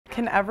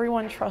Can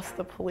everyone trust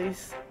the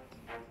police?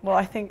 Well,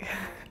 I think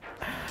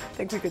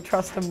we could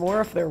trust them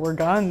more if there were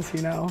guns,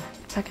 you know.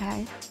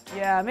 Okay.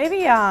 Yeah,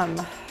 maybe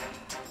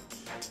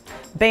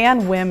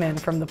ban women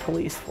from the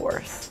police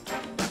force.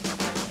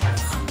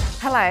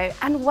 Hello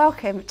and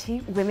welcome to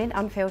Women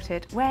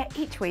Unfiltered, where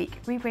each week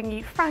we bring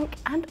you frank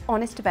and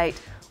honest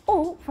debate,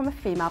 all from a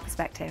female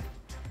perspective.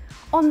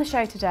 On the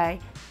show today,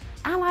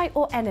 ally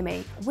or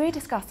enemy, we're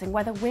discussing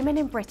whether women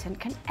in Britain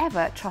can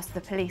ever trust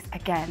the police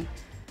again.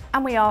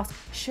 And we ask,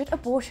 should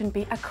abortion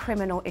be a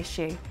criminal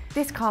issue?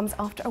 This comes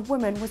after a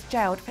woman was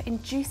jailed for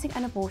inducing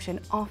an abortion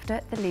after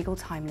the legal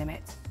time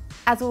limit.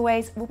 As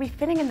always, we'll be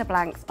filling in the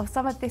blanks of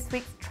some of this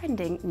week's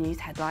trending news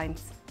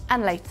headlines.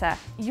 And later,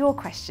 your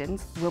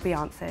questions will be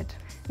answered.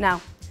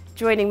 Now,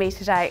 joining me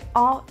today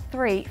are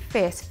three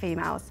fierce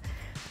females.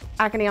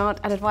 Agony aunt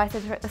and advice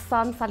editor at The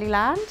Sun, Sally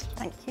Land.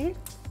 Thank you.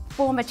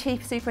 Former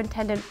Chief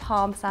Superintendent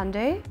Parm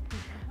Sandhu.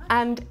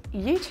 And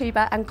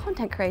YouTuber and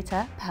content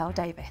creator Pearl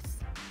Davis.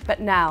 But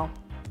now,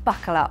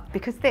 buckle up,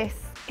 because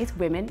this is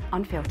Women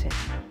Unfiltered.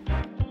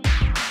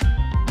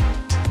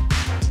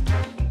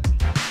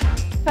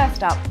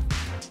 First up,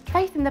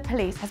 faith in the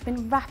police has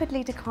been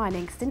rapidly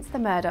declining since the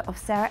murder of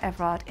Sarah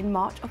Everard in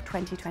March of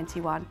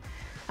 2021,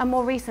 and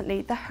more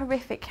recently, the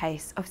horrific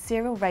case of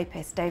serial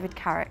rapist David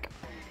Carrick.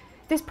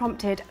 This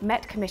prompted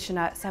Met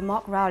Commissioner Sir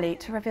Mark Rowley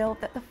to reveal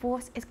that the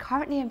force is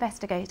currently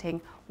investigating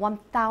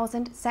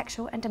 1,000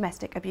 sexual and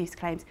domestic abuse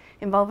claims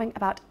involving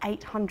about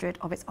 800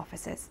 of its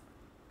officers.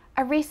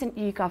 A recent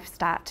YouGov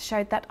stat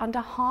showed that under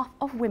half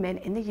of women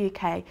in the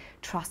UK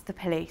trust the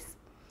police.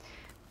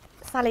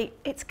 Sally,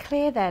 it's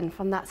clear then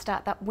from that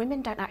stat that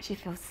women don't actually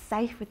feel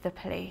safe with the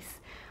police.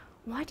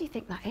 Why do you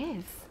think that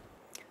is?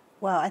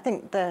 Well, I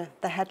think the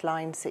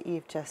headlines that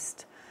you've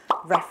just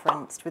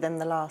referenced within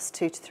the last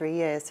 2 to 3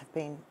 years have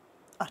been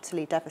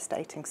utterly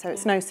devastating. So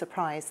it's no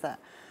surprise that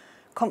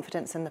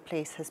confidence in the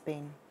police has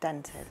been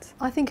dented.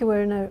 I think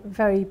we're in a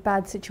very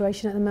bad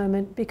situation at the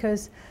moment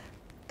because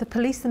the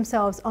police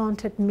themselves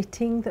aren't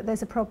admitting that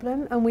there's a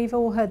problem, and we've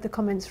all heard the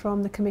comments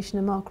from the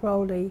Commissioner Mark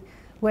Rowley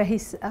where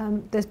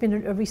there's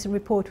been a recent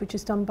report which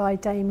is done by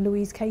Dame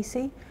Louise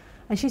Casey,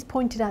 and she's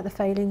pointed out the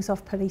failings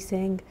of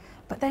policing,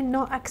 but they're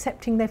not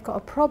accepting they've got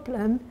a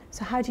problem,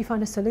 so how do you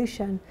find a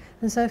solution?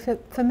 And so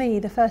for me,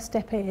 the first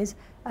step is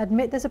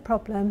admit there's a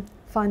problem,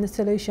 find the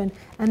solution,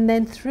 and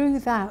then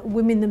through that,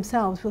 women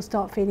themselves will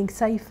start feeling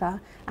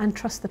safer and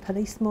trust the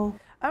police more.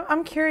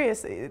 I'm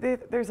curious,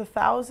 there's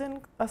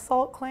 1,000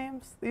 assault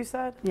claims, you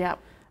said? Yeah.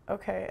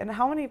 Okay, and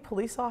how many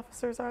police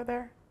officers are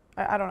there?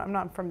 I don't know, I'm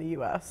not from the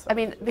US. I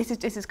mean, this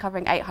is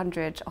covering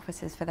 800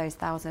 officers for those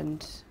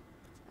 1,000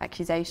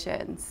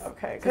 accusations.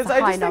 Okay, because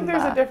I just think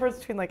there's a difference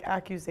between like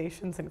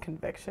accusations and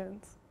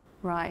convictions.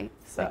 Right,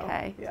 So,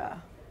 okay. yeah.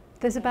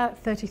 There's about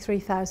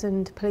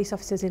 33,000 police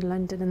officers in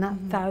London, and that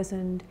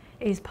 1,000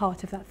 is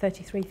part of that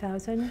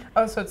 33,000.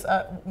 Oh, so it's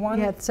one?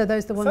 Yeah, so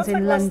those are the ones so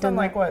in like London. Less than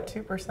like what,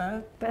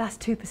 2%? But that's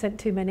 2%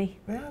 too many.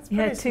 Yeah, it's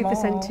pretty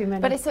 2% small. too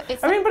many. But it's But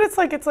it's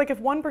like if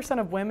 1%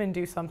 of women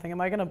do something,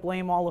 am I going to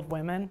blame all of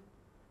women?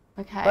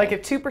 okay. Like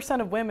if 2%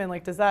 of women,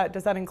 like does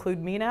that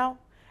include me now?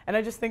 And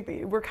I just think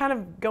that we're kind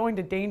of going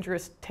to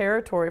dangerous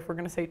territory if we're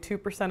going to say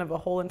 2% of a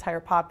whole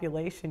entire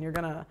population. You're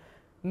going to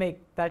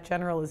make that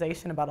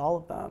generalization about all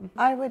of them.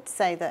 I would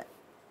say that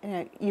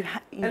you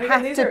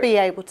have to be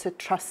able to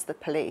trust the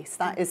police.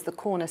 That is the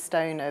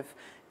cornerstone of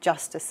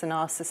justice in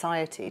our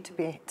society,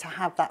 to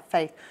have that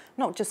faith,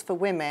 not just for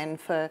women,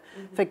 for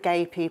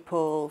gay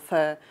people,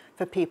 for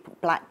people,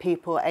 black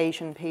people,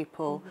 Asian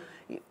people.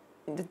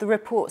 The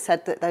report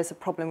said that there's a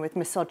problem with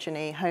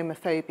misogyny,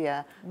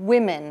 homophobia.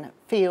 Women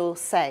feel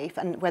safe,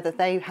 and whether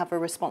they have a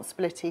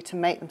responsibility to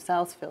make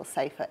themselves feel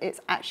safer, it's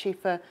actually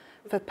for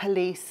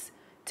police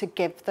to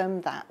give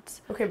them that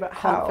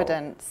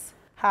confidence.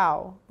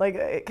 How? Like,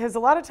 because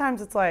a lot of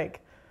times it's like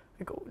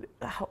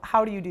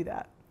how do you do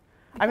that?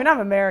 I mean,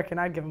 I'm American,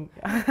 I'd give them,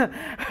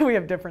 we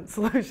have different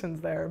solutions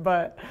there,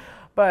 but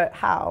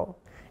how?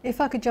 If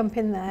I could jump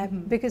in there,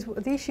 because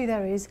the issue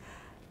there is,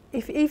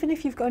 even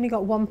if you've only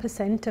got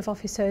 1% of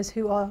officers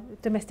who are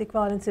domestic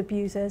violence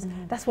abusers,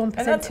 that's 1%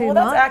 too much.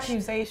 That's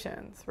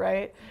accusations,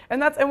 right?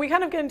 And we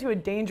kind of get into a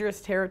dangerous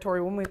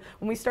territory when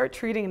we start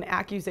treating an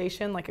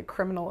accusation like a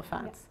criminal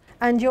offense.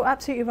 And you're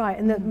absolutely right,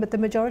 and the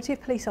majority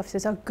of police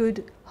officers are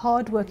good,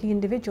 hard-working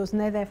individuals, and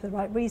they're there for the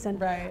right reason.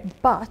 Right.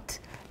 But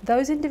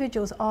those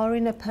individuals are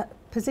in a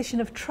position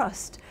of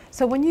trust.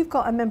 So when you've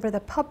got a member of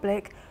the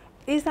public,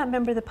 is that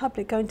member of the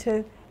public going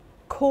to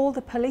call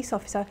the police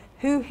officer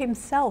who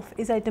himself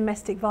is a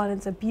domestic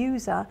violence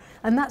abuser?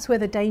 And that's where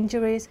the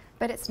danger is.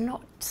 But it's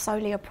not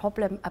solely a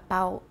problem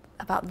about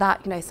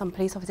that, some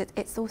police officers.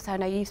 It's also, I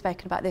know you've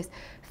spoken about this,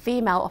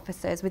 female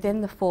officers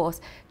within the force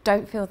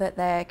don't feel that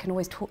they can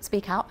always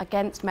speak out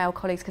against male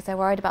colleagues because they're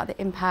worried about the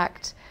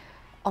impact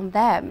on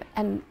them.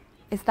 And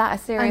is that a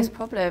serious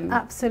problem?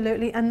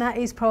 Absolutely, and that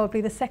is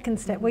probably the second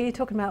step. Where you're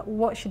talking about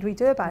what should we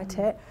do about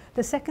it,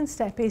 the second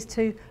step is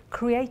to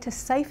create a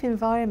safe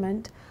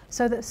environment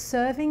so that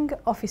serving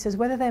officers,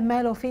 whether they're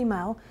male or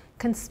female,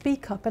 can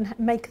speak up and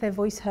make their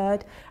voice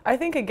heard. I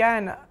think,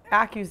 again,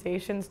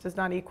 accusations does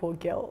not equal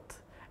guilt.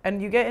 And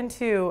you get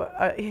into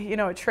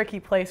a tricky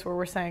place where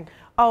we're saying,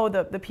 oh,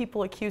 the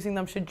people accusing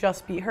them should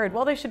just be heard.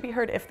 Well, they should be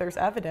heard if there's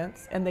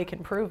evidence and they can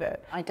prove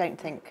it. I don't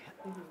think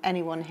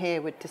anyone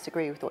here would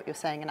disagree with what you're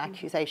saying. An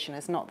accusation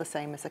is not the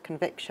same as a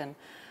conviction.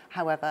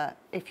 However,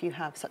 if you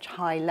have such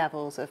high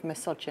levels of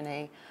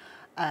misogyny,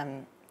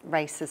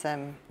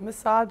 racism.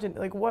 Misogyny,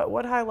 like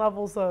what high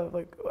levels of,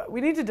 like,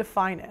 we need to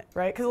define it,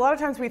 right? Because a lot of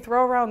times we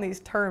throw around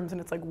these terms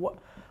and it's like,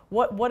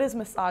 what is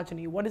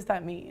misogyny? What does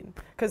that mean?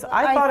 Because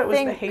I thought it was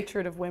the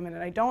hatred of women,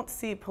 and I don't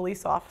see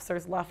police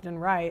officers left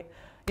and right.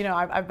 You know,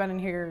 I've been in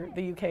here,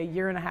 the UK, a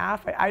year and a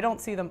half. I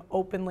don't see them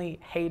openly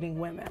hating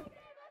women.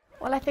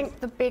 Well, I think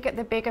the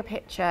bigger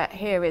picture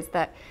here is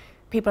that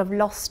people have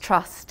lost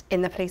trust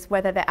in the police,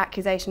 whether they're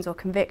accusations or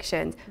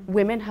convictions.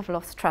 Women have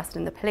lost trust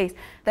in the police.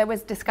 There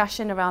was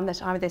discussion around the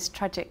time of this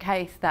tragic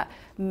case that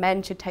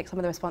men should take some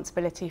of the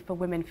responsibility for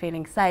women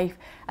feeling safe,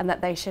 and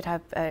that they should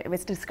have, it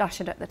was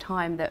discussion at the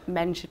time that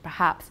men should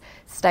perhaps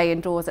stay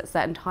indoors at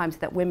certain times so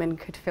that women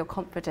could feel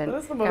confident. That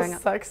is the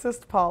most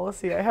sexist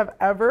policy I have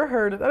ever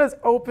heard. That is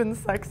open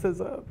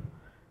sexism.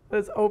 That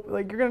is open,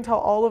 like, you're going to tell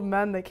all of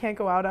men they can't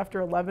go out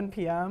after 11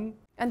 p.m.?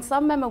 And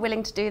some men were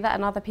willing to do that,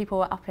 and other people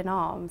were up in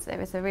arms. It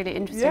was a really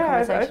interesting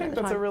conversation. Yeah, I think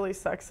that's a really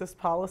sexist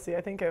policy.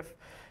 I think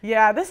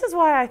this is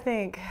why I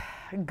think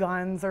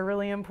guns are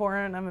really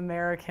important. I'm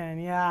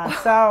American,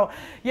 so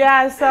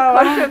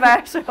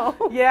controversial.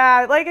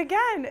 Yeah, like,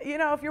 again, you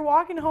know, if you're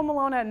walking home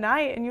alone at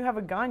night and you have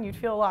a gun, you'd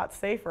feel a lot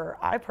safer.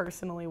 I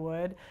personally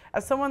would.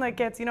 As someone that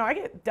gets, I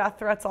get death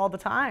threats all the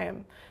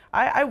time.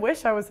 I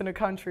wish I was in a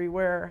country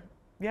where,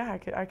 yeah,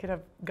 I could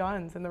have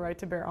guns and the right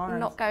to bear arms.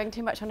 Not going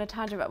too much on a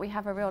tangent, but we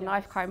have a real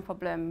knife crime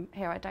problem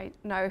here. I don't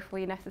know if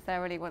we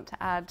necessarily want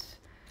to add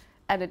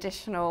an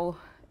additional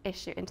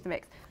issue into the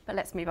mix, but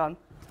let's move on.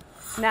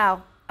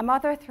 Now, a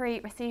mother of 3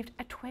 received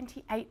a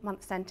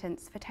 28-month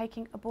sentence for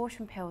taking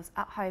abortion pills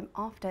at home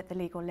after the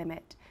legal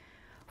limit.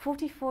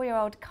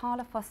 44-year-old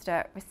Carla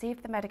Foster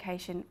received the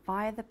medication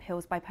via the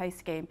pills by post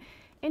scheme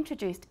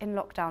introduced in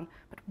lockdown,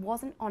 but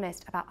wasn't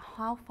honest about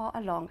how far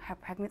along her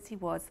pregnancy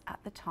was at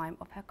the time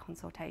of her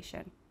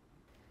consultation.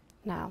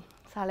 Now,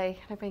 Sally,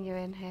 can I bring you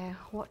in here?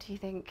 What do you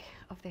think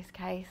of this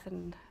case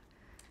and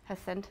her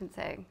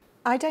sentencing?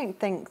 I don't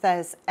think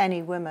there's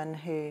any woman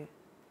who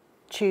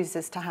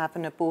chooses to have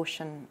an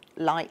abortion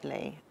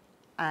lightly,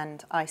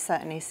 and I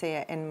certainly see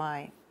it in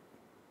my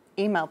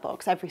email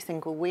box every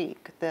single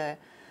week. The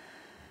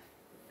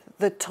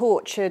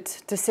tortured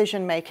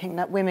decision making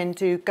that women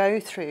do go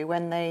through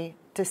when they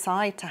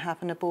decide to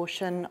have an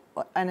abortion,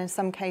 and in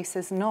some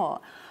cases not.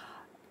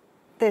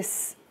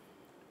 This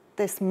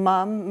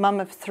mum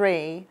of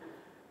 3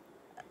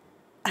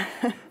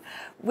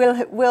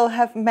 will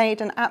have made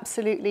an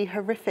absolutely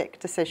horrific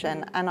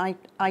decision, and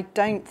I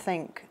don't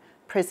think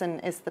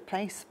prison is the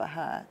place for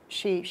her.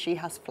 She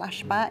has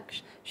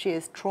flashbacks, she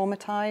is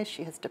traumatized,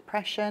 she has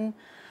depression,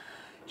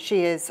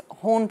 she is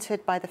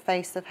haunted by the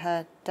face of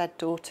her dead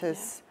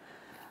daughter's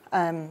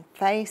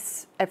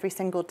face every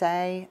single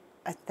day.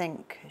 I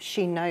think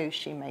she knows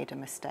she made a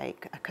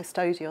mistake. A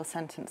custodial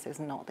sentence is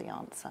not the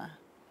answer.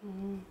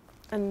 Mm-hmm.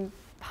 And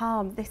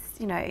Parm, this,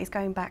 is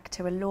going back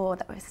to a law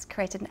that was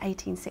created in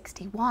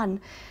 1861.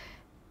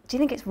 Do you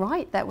think it's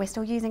right that we're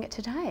still using it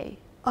today?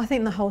 I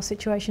think the whole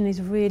situation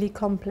is really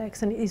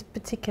complex, and it is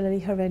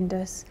particularly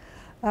horrendous.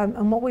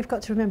 And what we've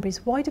got to remember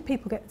is, why do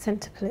people get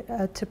sent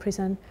to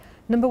prison?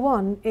 Number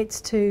one,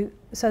 it's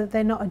so that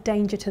they're not a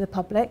danger to the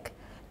public.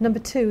 Number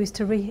 2 is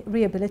to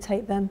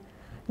rehabilitate them.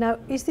 Now,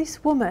 is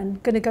this woman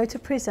going to go to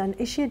prison?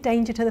 Is she a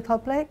danger to the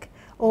public,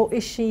 or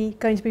is she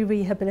going to be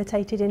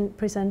rehabilitated in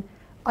prison?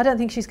 I don't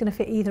think she's going to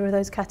fit either of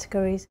those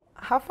categories.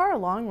 How far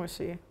along was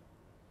she?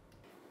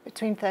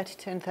 Between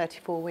 32 and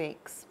 34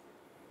 weeks.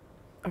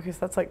 Okay, so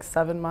that's like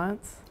 7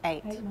 months?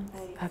 8. 8 months.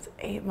 That's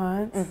 8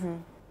 months? Mm-hmm.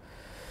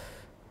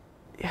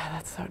 Yeah,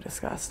 that's so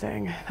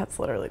disgusting. That's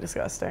literally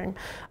disgusting.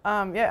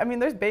 Yeah, I mean,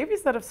 there's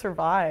babies that have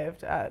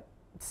survived at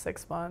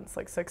 6 months,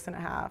 like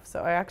 6.5.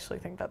 So I actually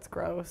think that's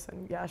gross,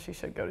 and yeah, she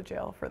should go to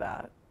jail for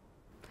that.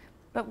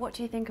 But what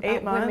do you think about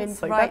 8 months?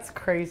 women's like, rights? That's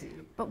crazy.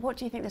 But what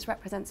do you think this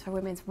represents for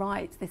women's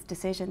rights, this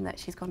decision that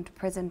she's gone to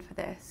prison for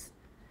this?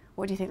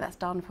 What do you think that's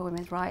done for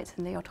women's rights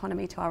and the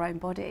autonomy to our own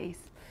bodies?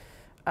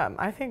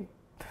 I think,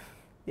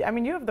 yeah, I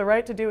mean, you have the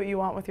right to do what you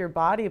want with your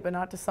body, but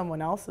not to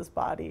someone else's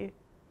body.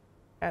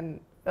 And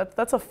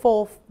that's a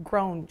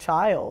full-grown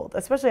child,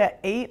 especially at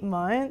 8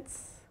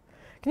 months.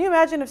 Can you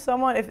imagine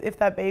if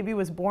that baby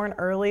was born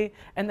early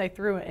and they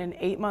threw an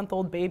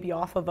 8-month-old baby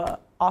off of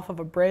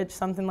a bridge,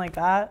 something like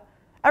that?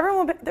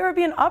 There would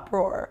be an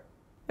uproar.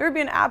 There would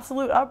be an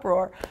absolute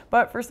uproar.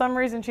 But for some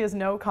reason, she has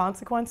no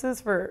consequences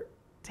for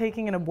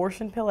taking an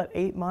abortion pill at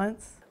 8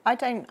 months. I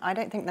don't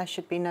think there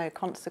should be no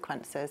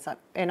consequences.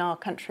 In our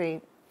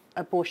country,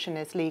 abortion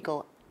is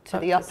legal to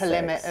the upper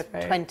limit of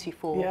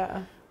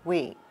 24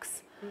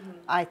 weeks. Mm-hmm.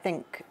 I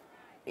think,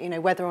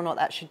 whether or not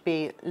that should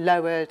be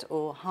lowered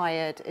or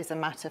higher is a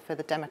matter for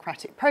the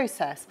democratic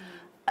process.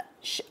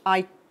 Mm-hmm.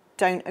 I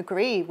don't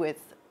agree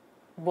with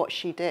what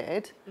she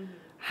did. Mm-hmm.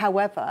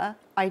 However,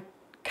 I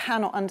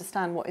cannot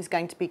understand what is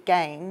going to be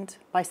gained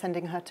by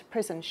sending her to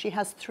prison. She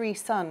has 3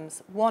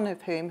 sons, one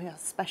of whom has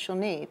special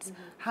needs.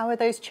 How are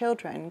those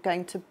children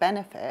going to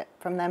benefit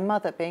from their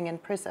mother being in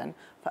prison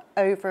for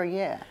over a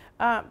year?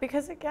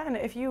 Because again,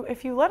 if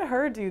you let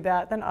her do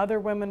that, then other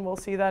women will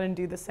see that and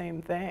do the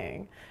same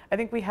thing. I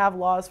think we have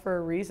laws for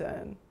a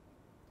reason.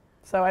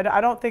 So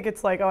I don't think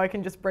it's like, oh, I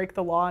can just break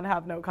the law and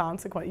have no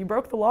consequence. You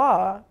broke the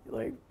law.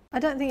 Like, I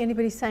don't think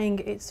anybody's saying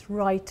it's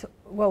right.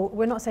 Well,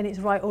 we're not saying it's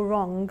right or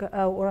wrong,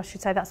 or I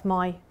should say that's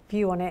my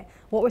view on it.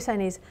 What we're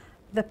saying is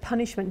the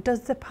punishment. Does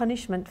the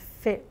punishment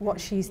fit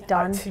what she's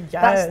done?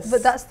 Yes.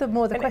 But that's the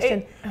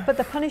question. But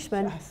the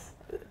punishment,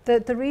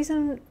 the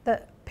reason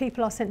that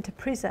people are sent to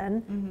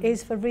prison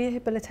is for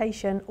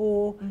rehabilitation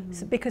or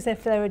because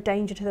if they're a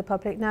danger to the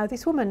public. Now,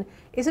 this woman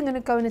isn't going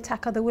to go and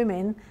attack other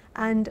women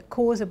and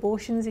cause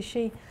abortions, is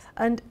she?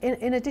 And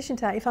in addition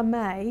to that, if I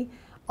may,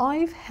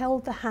 I've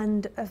held the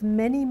hand of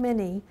many,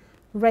 many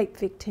rape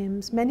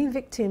victims, many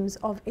victims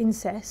of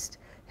incest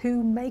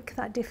who make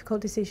that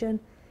difficult decision.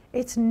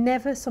 It's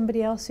never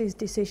somebody else's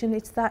decision,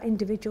 it's that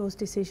individual's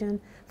decision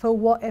for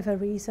whatever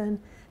reason.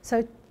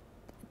 So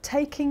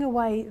taking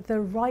away the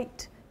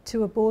right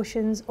to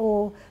abortions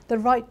or the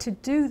right to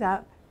do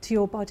that to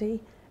your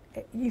body,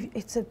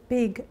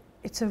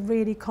 it's a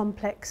really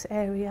complex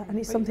area, and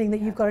it's something that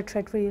you've got to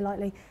tread really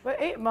lightly. But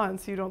 8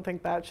 months, you don't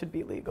think that should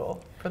be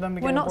legal for them to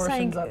get We're not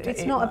abortions saying up to 8 months?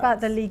 it's not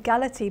about the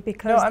legality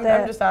because no,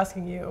 I'm just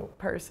asking you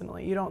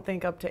personally. You don't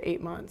think up to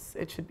 8 months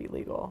it should be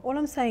legal? All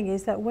I'm saying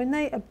is that when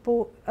they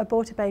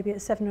abort a baby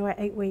at 7 or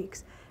 8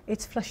 weeks,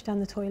 it's flushed down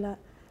the toilet.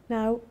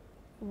 Now,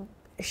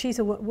 she's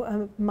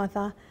a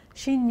mother.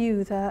 She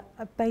knew that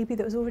a baby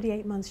that was already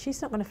 8 months,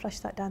 she's not going to flush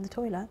that down the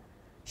toilet.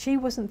 She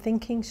wasn't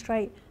thinking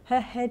straight. Her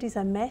head is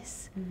a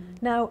mess.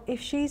 Now, if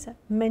she's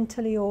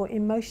mentally or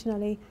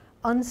emotionally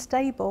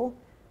unstable,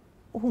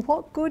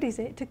 what good is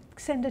it to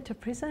send her to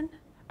prison?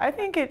 I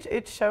think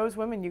it shows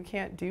women you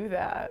can't do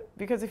that,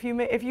 because if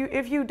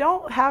you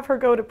don't have her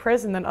go to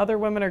prison, then other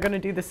women are going to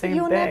do the same thing.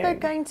 You're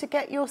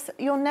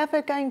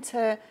never going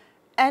to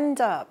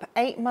end up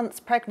 8 months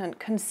pregnant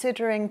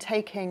considering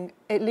taking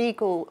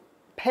illegal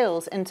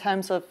pills in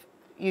terms of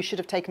you should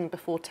have taken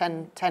before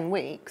 10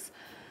 weeks.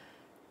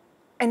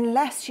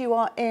 Unless you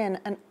are in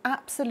an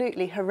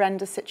absolutely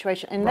horrendous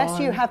situation, unless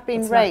you have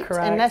been raped,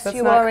 unless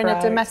you are in a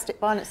domestic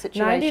violence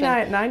situation.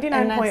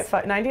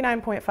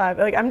 99.5,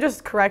 like, I'm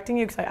just correcting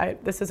you because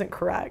this isn't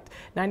correct.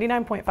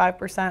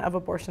 99.5% of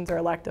abortions are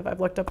elective.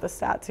 I've looked up the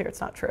stats here, it's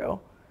not true.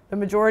 The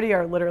majority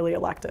are literally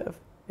elective.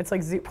 It's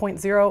like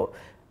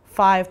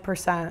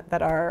 0.05%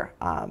 that are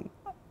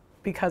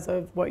because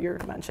of what you're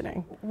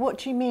mentioning. What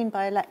do you mean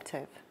by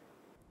elective?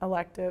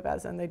 Elective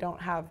as in they don't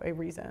have a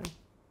reason.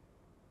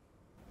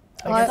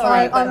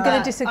 I'm going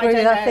to disagree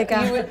with that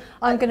figure.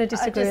 I'm going to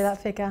disagree with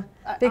that figure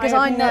because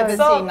I know I've never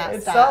seen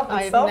that stat.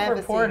 It's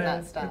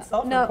self-reported.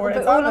 No,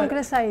 but all I'm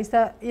going to say is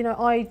that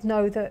I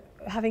know that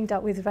having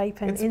dealt with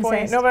rape and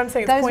incest, but I'm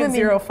saying it's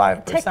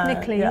 0.05%.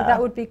 Technically,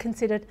 that would be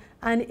considered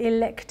an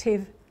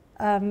elective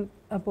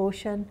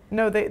abortion.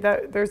 No,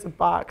 there's a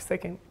box, they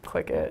can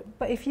click it.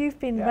 But if you've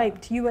been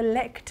raped, you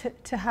elect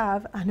to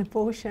have an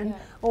abortion,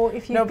 or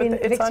if you've been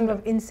a victim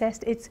of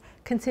incest, it's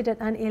considered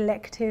an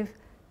elective.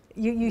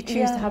 You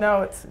choose to have.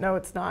 No,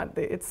 it's not.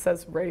 It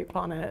says rape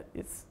on it.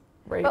 It's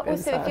rape. But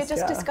also, incest, if you're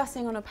just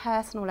discussing on a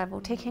personal level,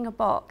 ticking a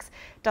box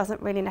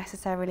doesn't really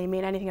necessarily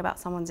mean anything about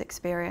someone's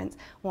experience,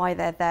 why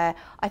they're there.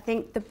 I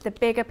think the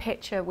bigger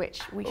picture,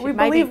 which we should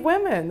believe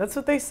women. That's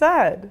what they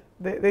said.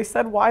 They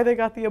said why they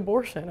got the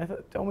abortion. I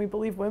thought, don't we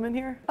believe women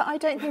here? But I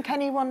don't think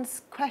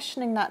anyone's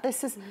questioning that.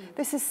 This is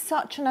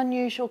such an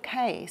unusual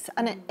case,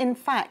 and in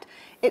fact,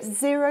 it's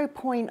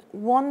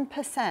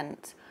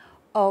 0.1%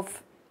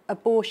 of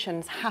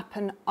abortions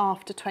happen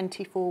after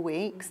 24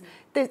 weeks.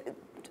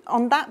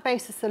 On that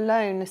basis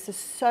alone, this is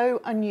so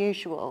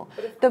unusual.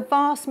 The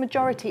vast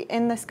majority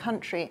in this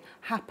country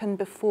happen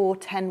before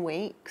 10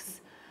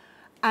 weeks.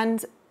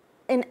 And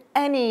in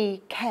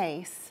any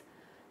case,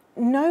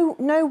 no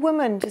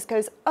woman just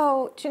goes,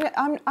 oh, do you know,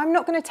 I'm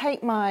not going to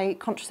take my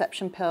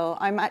contraception pill.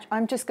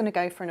 I'm just going to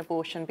go for an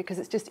abortion because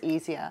it's just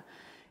easier.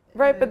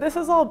 Right, but this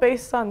is all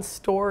based on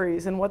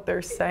stories and what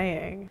they're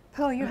saying.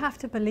 Pearl, you have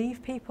to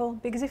believe people,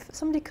 because if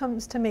somebody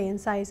comes to me and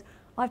says,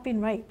 I've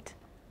been raped,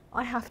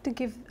 I have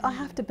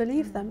to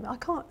believe them. I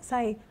can't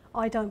say,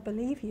 I don't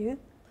believe you.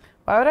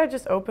 Why would I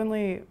just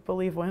openly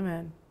believe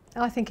women?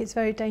 I think it's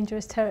very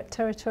dangerous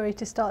territory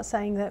to start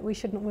saying that we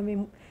shouldn't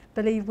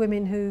believe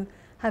women who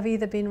have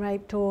either been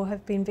raped or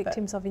have been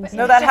victims of incest.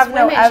 No, that have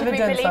no evidence.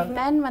 Should we believe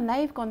men when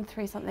they've gone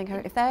through something?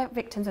 If they're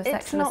victims of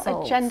sexual assault? It's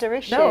not a gender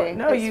issue.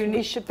 No,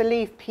 you should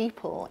believe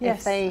people.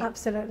 Yes,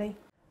 absolutely.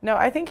 No,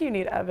 I think you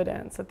need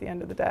evidence at the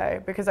end of the day,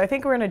 because I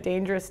think we're in a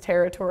dangerous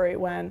territory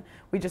when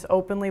we just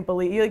openly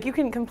believe. Like, you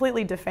can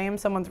completely defame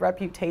someone's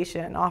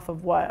reputation off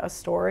of what? A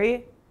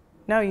story?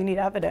 No, you need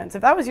evidence.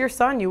 If that was your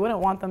son, you wouldn't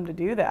want them to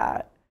do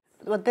that.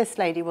 Well, this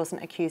lady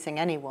wasn't accusing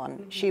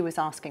anyone. She was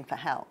asking for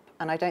help.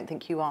 And I don't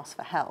think you ask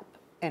for help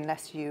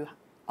unless you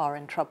are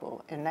in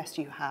trouble, unless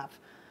you have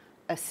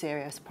a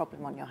serious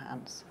problem on your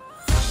hands.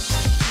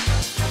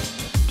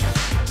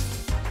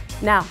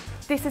 Now,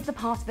 this is the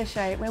part of the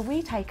show where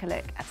we take a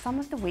look at some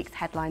of the week's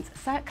headlines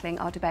circling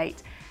our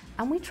debate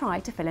and we try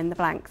to fill in the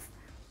blanks.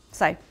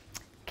 So,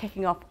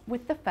 kicking off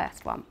with the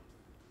first one.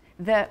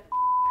 The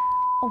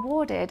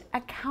awarded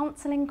a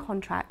counselling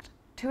contract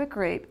to a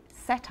group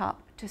set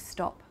up to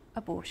stop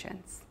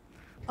abortions.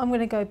 I'm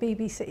going to go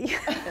BBC.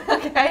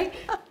 Okay.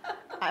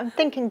 I'm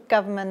thinking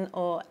government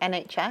or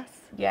NHS.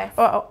 Yes.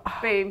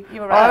 Boom,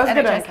 you were Well,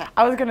 right.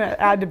 I was gonna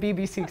add to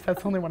BBC because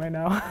that's the only one I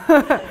know.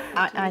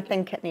 I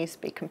think it needs to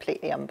be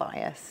completely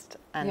unbiased,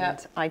 and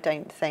I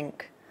don't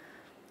think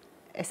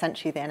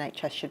essentially the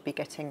NHS should be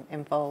getting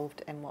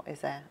involved in what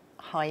is a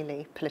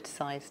highly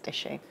politicised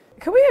issue.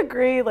 Can we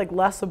agree like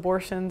less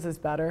abortions is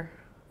better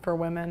for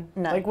women?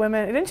 No. Like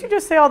women, didn't you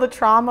just say all the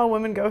trauma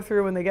women go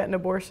through when they get an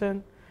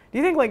abortion? Do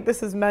you think like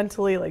this is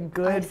mentally like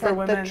good for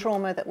women? The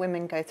trauma that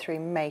women go through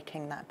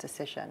making that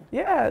decision.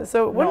 Yeah,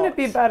 so wouldn't it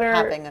be better?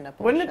 Having an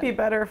abortion. Wouldn't it be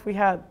better if we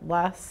had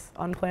less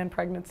unplanned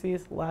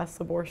pregnancies, less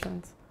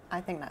abortions?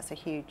 I think that's a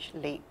huge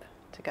leap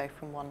to go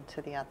from one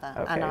to the other.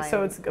 Okay, and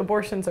so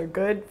abortions are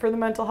good for the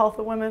mental health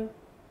of women?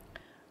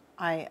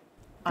 I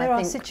There are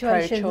think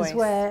situations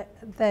pro-choice.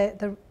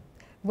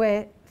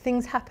 where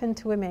things happen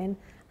to women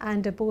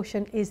and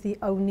abortion is the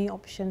only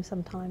option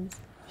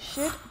sometimes.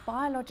 Should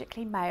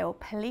biologically male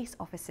police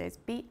officers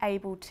be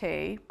able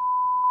to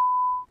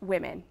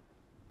women?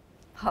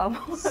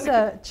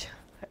 Search.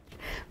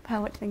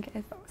 Pearl, what do you think it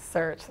is?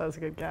 Search, that was a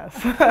good guess.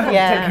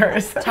 Yeah,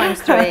 times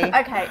 3.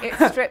 Okay,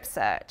 it's strip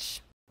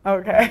search.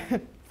 Okay.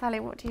 Sally,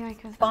 what do you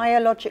make of that?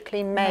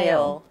 Biologically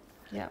male.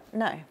 Yeah.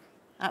 No,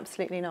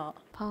 absolutely not.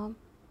 Palm.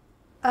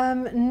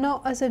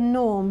 Not as a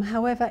norm.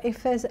 However,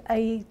 if there's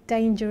a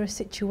dangerous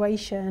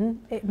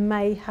situation, it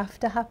may have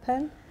to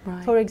happen.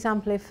 Right. For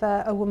example, if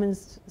a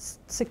woman's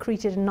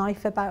secreted a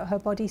knife about her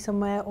body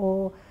somewhere,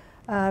 or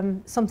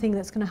something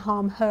that's going to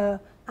harm her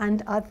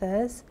and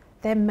others,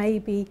 there may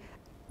be,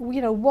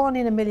 1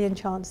 in a million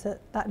chance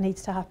that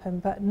needs to happen,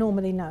 but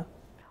normally no.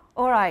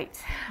 All right,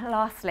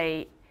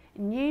 lastly,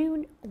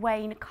 new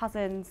Wayne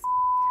Couzens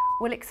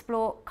will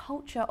explore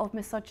culture of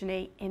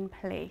misogyny in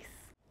police.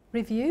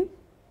 Review?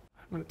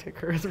 I'm going to take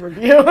her as a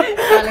review.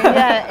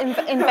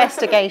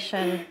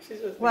 Investigation.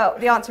 Well,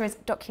 the answer is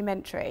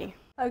documentary.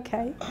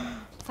 Okay.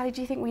 Sally,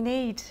 do you think we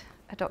need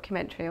a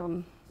documentary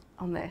on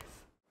this?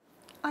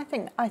 I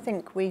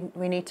think we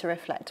need to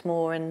reflect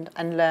more and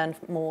learn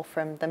more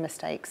from the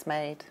mistakes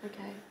made.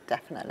 Okay.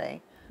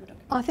 Definitely.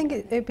 I think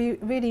it'd be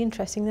really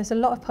interesting. There's a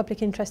lot of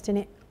public interest in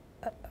it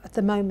at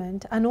the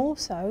moment, and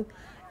also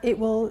it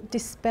will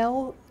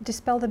dispel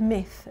the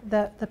myth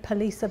that the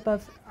police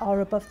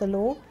are above the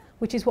law,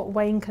 which is what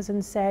Wayne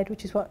Couzens said,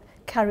 which is what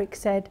Carrick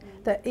said,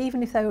 that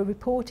even if they were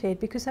reported,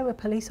 because they were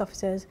police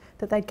officers,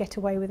 that they'd get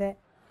away with it.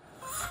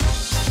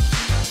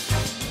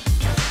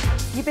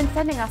 You've been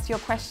sending us your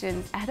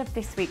questions ahead of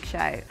this week's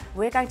show.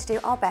 We're going to do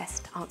our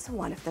best to answer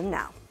one of them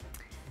now.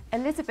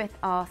 Elizabeth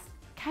asks,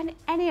 can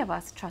any of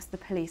us trust the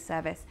police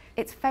service?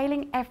 It's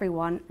failing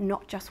everyone,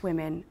 not just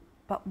women.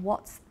 But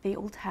what's the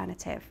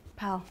alternative?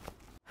 Pearl?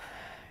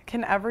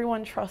 Can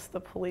everyone trust the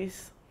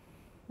police?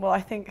 Well,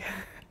 I think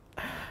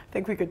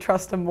we could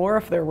trust them more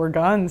if there were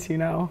guns,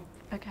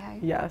 Okay.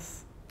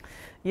 Yes.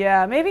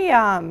 Yeah, maybe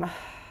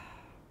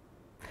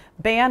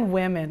ban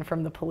women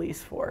from the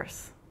police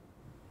force.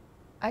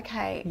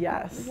 Okay.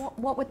 Yes.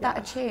 What would that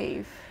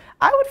achieve?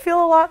 I would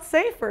feel a lot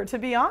safer, to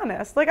be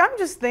honest. Like, I'm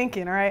just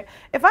thinking, all right,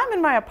 if I'm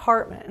in my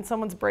apartment and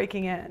someone's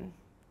breaking in,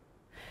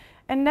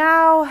 and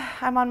now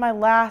I'm on my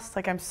last,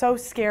 like, I'm so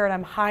scared,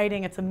 I'm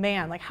hiding, it's a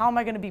man, like, how am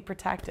I going to be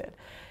protected?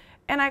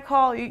 And I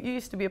call, you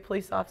used to be a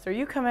police officer,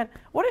 you come in,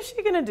 what is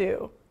she going to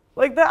do?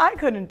 Like, that I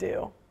couldn't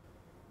do.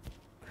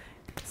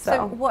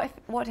 So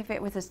what if it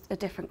was a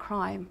different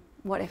crime?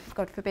 What if,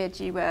 God forbid,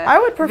 you were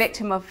a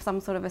victim of some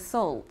sort of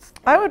assault?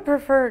 I would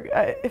prefer,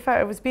 if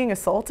I was being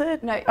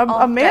assaulted, no,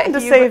 a man to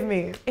save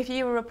me. If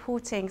you were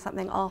reporting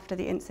something after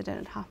the incident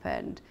had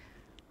happened,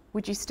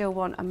 would you still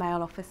want a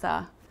male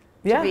officer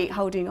to be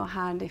holding your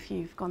hand if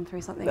you've gone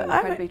through something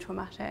incredibly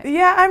traumatic?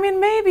 Yeah, I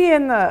mean, maybe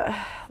in the,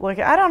 like,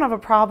 I don't have a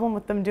problem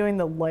with them doing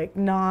the, like,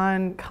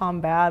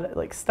 non-combat,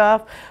 like,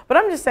 stuff, but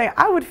I'm just saying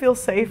I would feel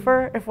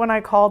safer if when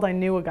I called I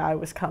knew a guy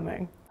was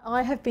coming.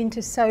 I have been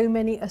to so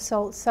many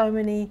assaults, so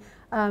many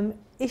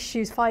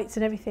issues, fights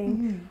and everything.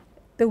 Mm-hmm.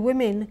 The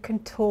women can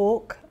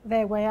talk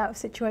their way out of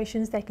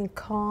situations, they can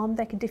calm,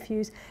 they can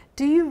diffuse.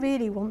 Do you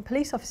really want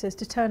police officers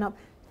to turn up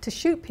to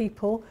shoot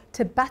people,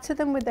 to batter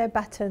them with their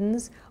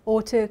batons,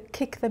 or to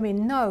kick them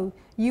in? No,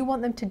 you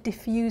want them to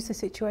diffuse the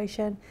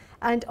situation.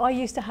 And I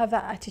used to have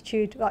that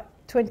attitude like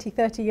 20,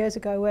 30 years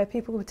ago, where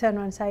people would turn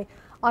around and say,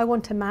 I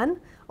want a man,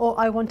 or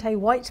I want a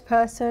white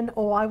person,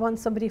 or I want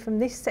somebody from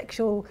this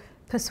sexual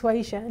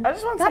persuasion. I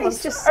just want that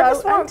is just so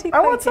antiquated.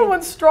 I want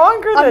someone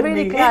stronger than me. I'm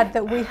really glad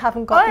that we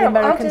haven't got the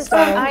American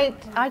style.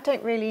 I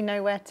don't really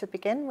know where to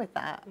begin with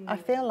that. I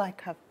feel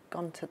like I've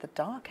gone to the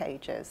dark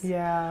ages.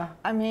 Yeah.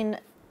 I mean,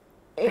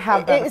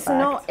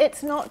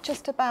 it's not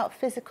just about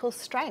physical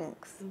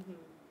strength. Mm-hmm.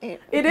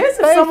 It is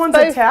if someone's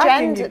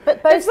attacking you.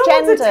 But both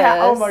genders.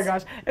 Oh my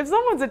gosh. If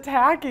someone's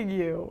attacking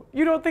you,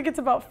 you don't think it's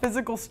about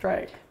physical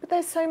strike. But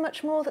there's so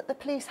much more that the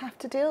police have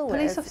to deal with.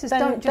 Police officers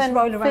don't just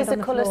roll around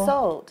physical on the floor.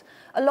 assault.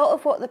 A lot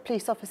of what the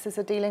police officers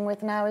are dealing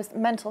with now is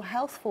mental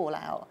health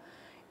fallout.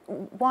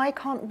 Why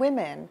can't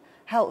women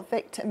help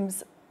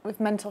victims with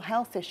mental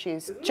health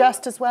issues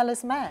just as well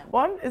as men?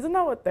 Well, isn't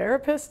that what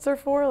therapists are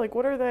for? Like,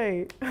 what are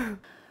they?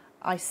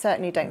 I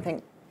certainly don't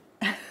think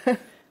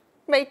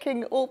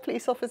making all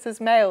police officers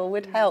male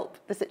would help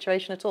the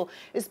situation at all,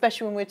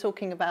 especially when we're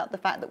talking about the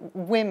fact that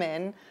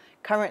women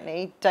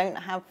currently don't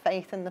have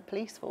faith in the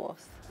police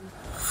force.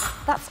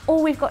 That's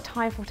all we've got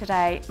time for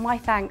today. My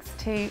thanks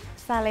to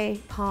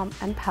Sally, Parm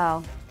and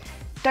Pearl.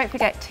 Don't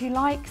forget to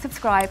like,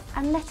 subscribe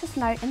and let us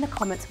know in the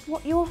comments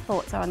what your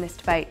thoughts are on this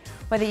debate,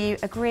 whether you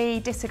agree,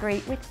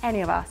 disagree with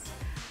any of us.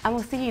 And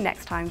we'll see you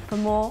next time for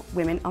more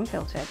Women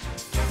Unfiltered.